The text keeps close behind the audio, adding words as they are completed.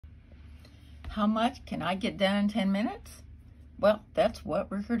How much can I get done in 10 minutes? Well, that's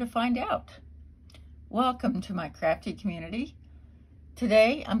what we're here to find out. Welcome to my crafty community.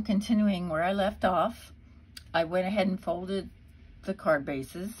 Today, I'm continuing where I left off. I went ahead and folded the card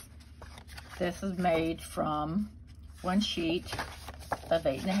bases. This is made from one sheet of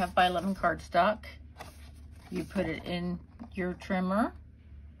 8.5 by 11 cardstock. You put it in your trimmer,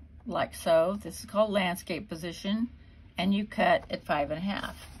 like so. This is called landscape position, and you cut at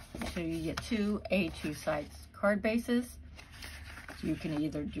 5.5. So you get two A2 size card bases. You can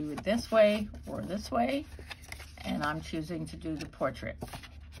either do it this way or this way, and I'm choosing to do the portrait.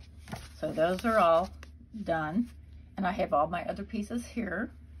 So those are all done, and I have all my other pieces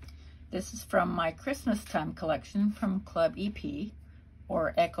here. This is from my Christmas time collection from Club EP,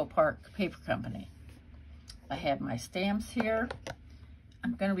 or Echo Park Paper Company. I have my stamps here.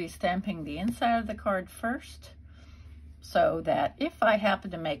 I'm going to be stamping the inside of the card first, so that if I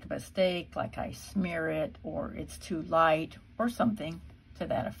happen to make a mistake, like I smear it or it's too light or something to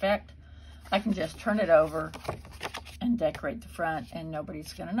that effect, I can just turn it over and decorate the front and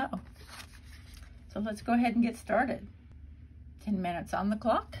nobody's gonna know. So let's go ahead and get started. 10 minutes on the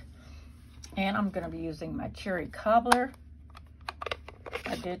clock, and I'm gonna be using my cherry cobbler.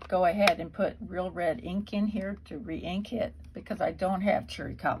 I did go ahead and put real red ink in here to re-ink it because I don't have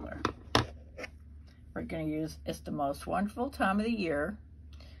cherry cobbler. We're going to use It's the Most Wonderful Time of the Year,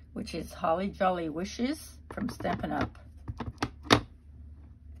 which is Holly Jolly Wishes from Stampin' Up.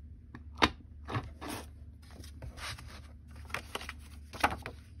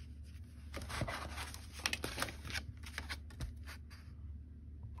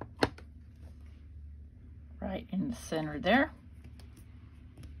 Right in the center there.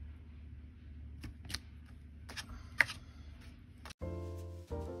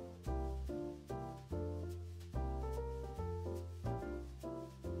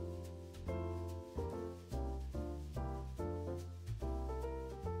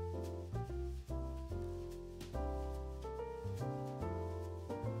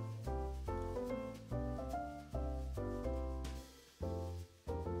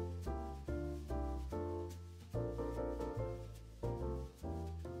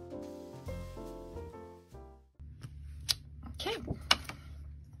 Okay,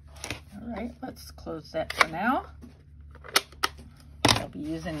 all right, let's close that for now. I'll be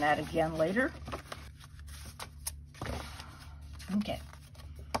using that again later. Okay,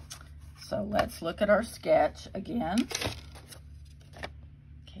 so let's look at our sketch again.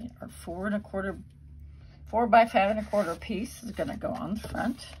 Okay, our 4 by 5.25 piece is gonna go on the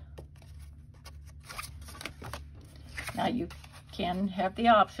front. Now you can have the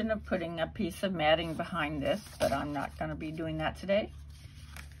option of putting a piece of matting behind this, but I'm not going to be doing that today.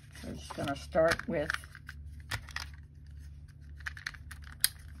 We're just going to start with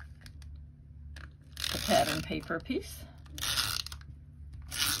the pattern paper piece.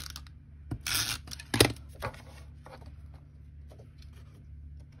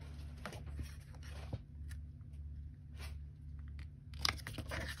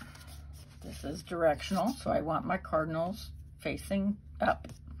 This is directional, so I want my cardinals facing up.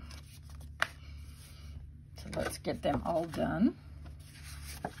 So let's get them all done.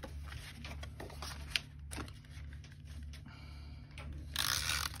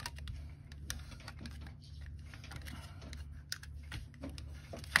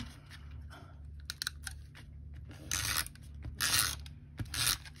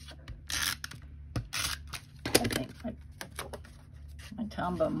 I think my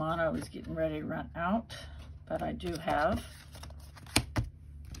Tombow mono is getting ready to run out, but I do have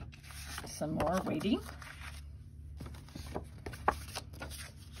some more waiting.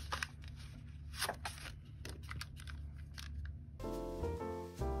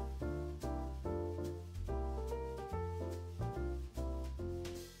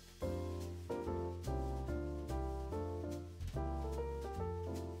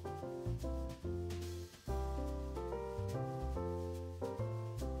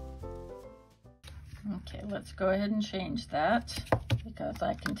 Okay, let's go ahead and change that because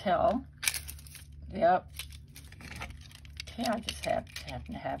I can tell. Yep. Okay, I just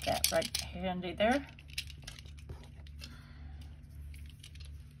happen to have that right handy there.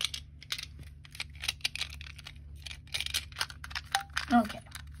 Okay.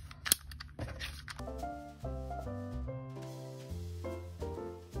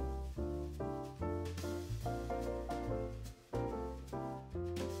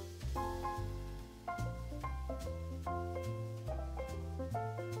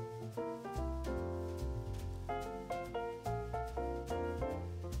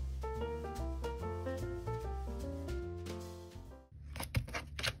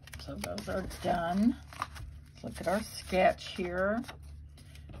 So those are done. Let's look at our sketch here.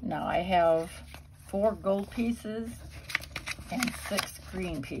 Now I have 4 gold pieces and 6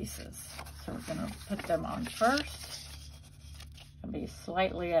 green pieces. So we're going to put them on first. It'll be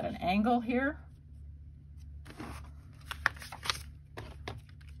slightly at an angle here.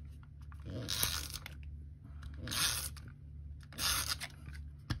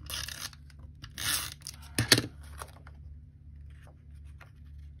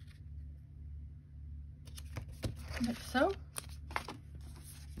 Like so.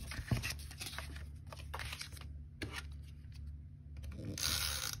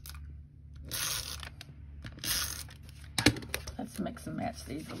 Let's mix and match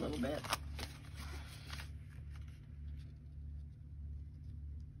these a little bit.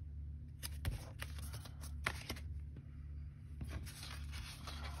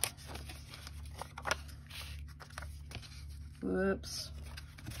 Whoops.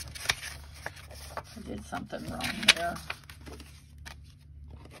 I did something wrong there.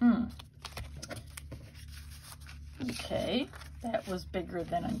 Okay, that was bigger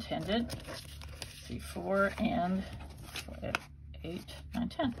than intended. Let's see, 4 and 8, 9,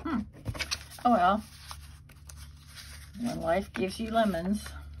 10. Oh well. When life gives you lemons.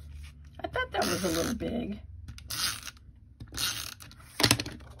 I thought that was a little big.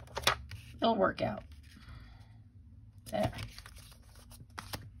 It'll work out. There.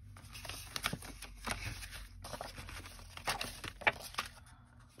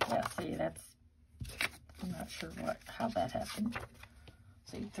 Yeah, see, that's, I'm not sure how that happened.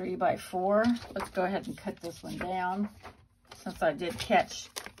 See, 3 by 4. Let's go ahead and cut this one down, since I did catch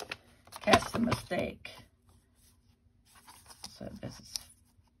the mistake. So this is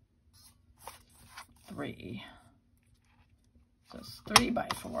 3. So it's 3 by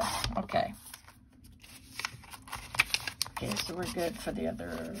 4. Okay. Okay, so we're good for the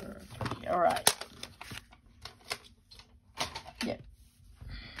other 3. All right. Yeah.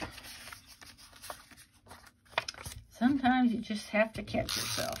 Sometimes you just have to catch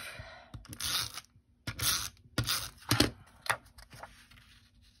yourself.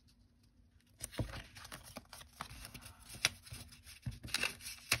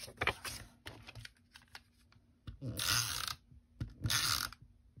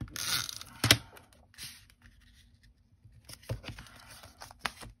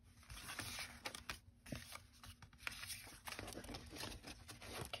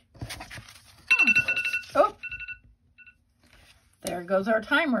 Oh, there goes our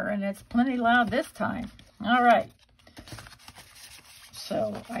timer, and it's plenty loud this time. All right.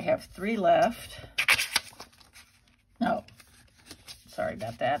 So I have 3 left. No, sorry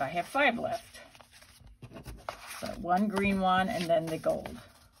about that. I have 5 left. So 1 green one, and then the gold.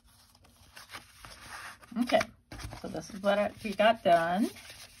 Okay, so this is what we got done.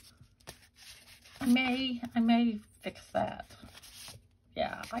 I may fix that.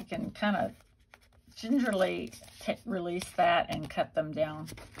 Yeah, I can kind of gingerly release that and cut them down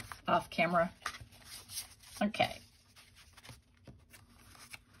off camera. Okay.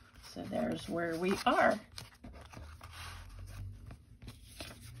 So there's where we are.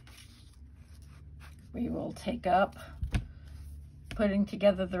 We will take up putting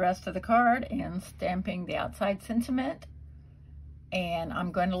together the rest of the card and stamping the outside sentiment. And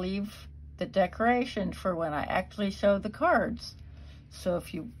I'm going to leave the decoration for when I actually show the cards. So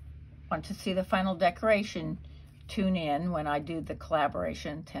if you want to see the final decoration, tune in when I do the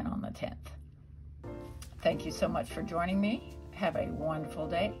collaboration 10 on the 10th. Thank you so much for joining me. Have a wonderful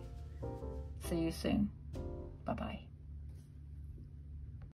day. See you soon. Bye-bye.